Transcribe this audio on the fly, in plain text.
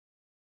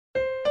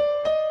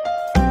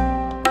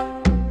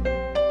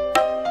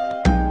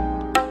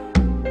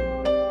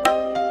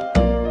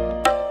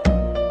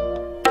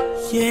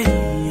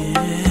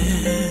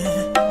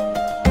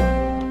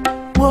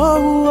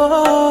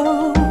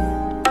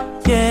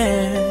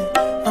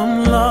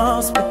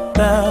lost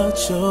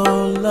without your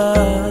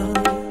love.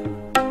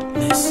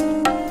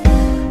 Listen,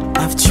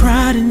 I've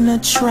tried and I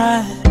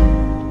tried,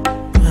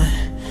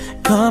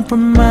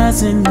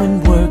 compromising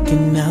when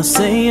working out,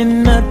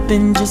 saying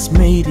nothing just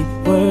made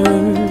it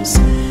worse.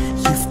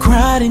 You've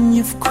cried and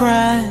you've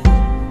cried.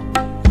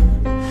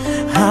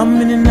 How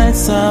many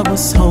nights I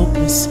was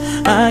hopeless,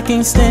 I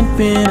can't stand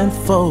being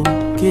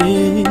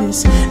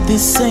unfocused.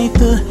 This ain't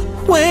the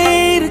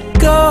way to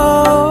go.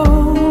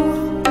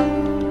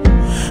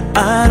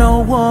 I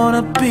don't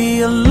wanna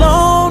be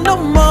alone no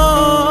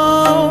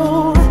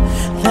more,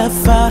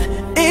 left out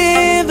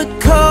in the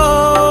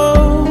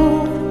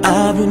cold.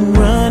 I've been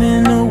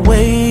running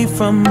away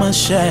from my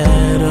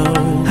shadow.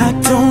 I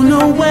don't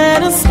know where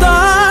to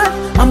start.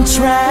 I'm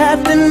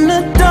trapped in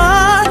the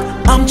dark.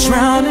 I'm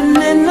drowning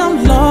and I'm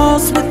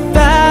lost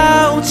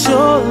without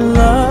your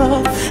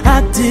love. I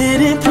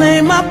didn't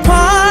play my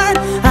part.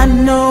 I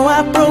know I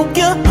broke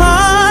your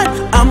heart.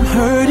 I'm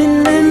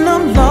hurting and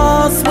I'm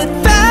lost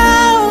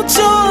without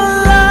your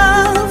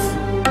love.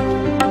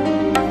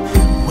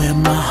 Wear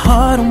my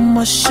heart on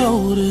my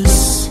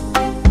shoulders.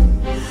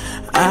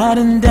 I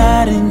done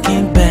died and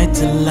came back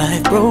to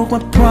life. Broke my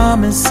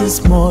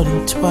promises more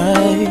than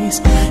twice.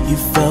 You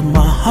felt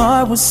my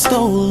heart was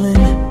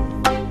stolen.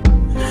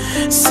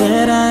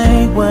 Said I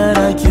ain't what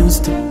I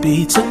used to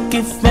be. Took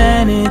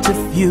advantage of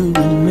you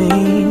and me.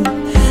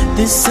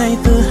 This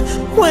ain't the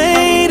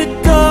way to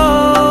go.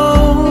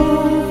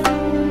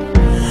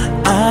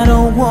 I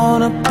don't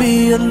wanna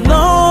be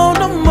alone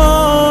no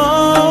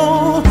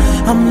more.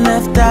 I'm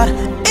left out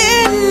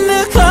in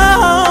the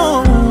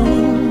cold.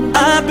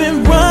 I've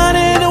been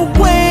running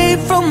away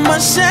from my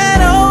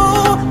shadow.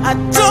 I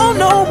don't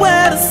know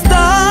where to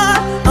start.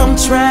 I'm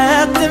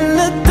trapped in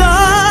the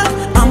dark.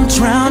 I'm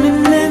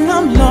drowning and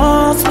I'm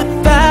lost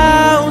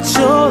without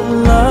your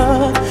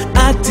love.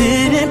 I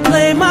didn't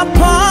play my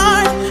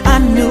part. I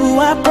knew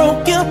I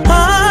broke your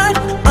heart.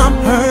 I'm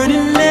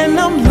hurting and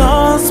I'm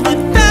lost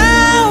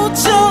without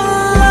your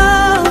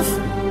love.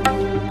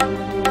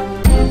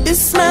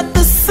 It's not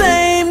the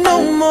same no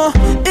more.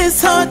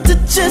 It's hard to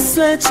just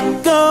let you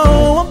go.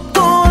 I'm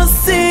gonna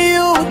see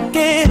you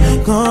again,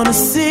 gonna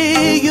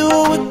see you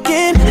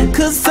again.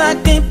 Cause I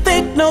can't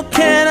think, no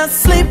can I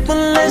sleep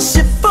unless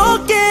you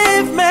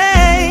forgive me.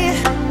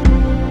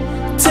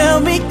 Tell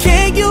me,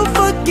 can you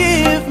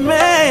forgive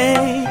me?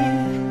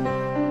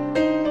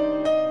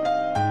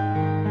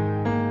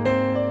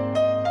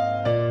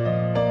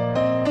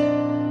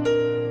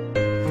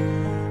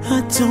 I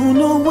don't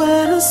know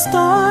where to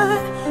start.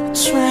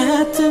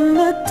 Trapped in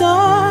the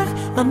dark.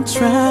 I'm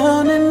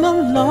drowning,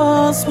 I'm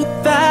lost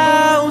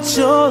without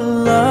your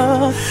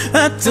love.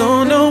 I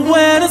don't know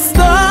where to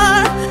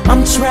start.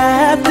 I'm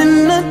trapped in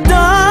the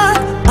dark.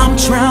 I'm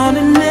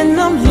drowning and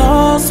I'm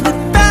lost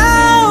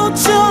without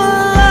your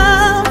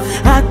love.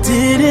 I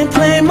didn't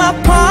play my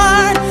part.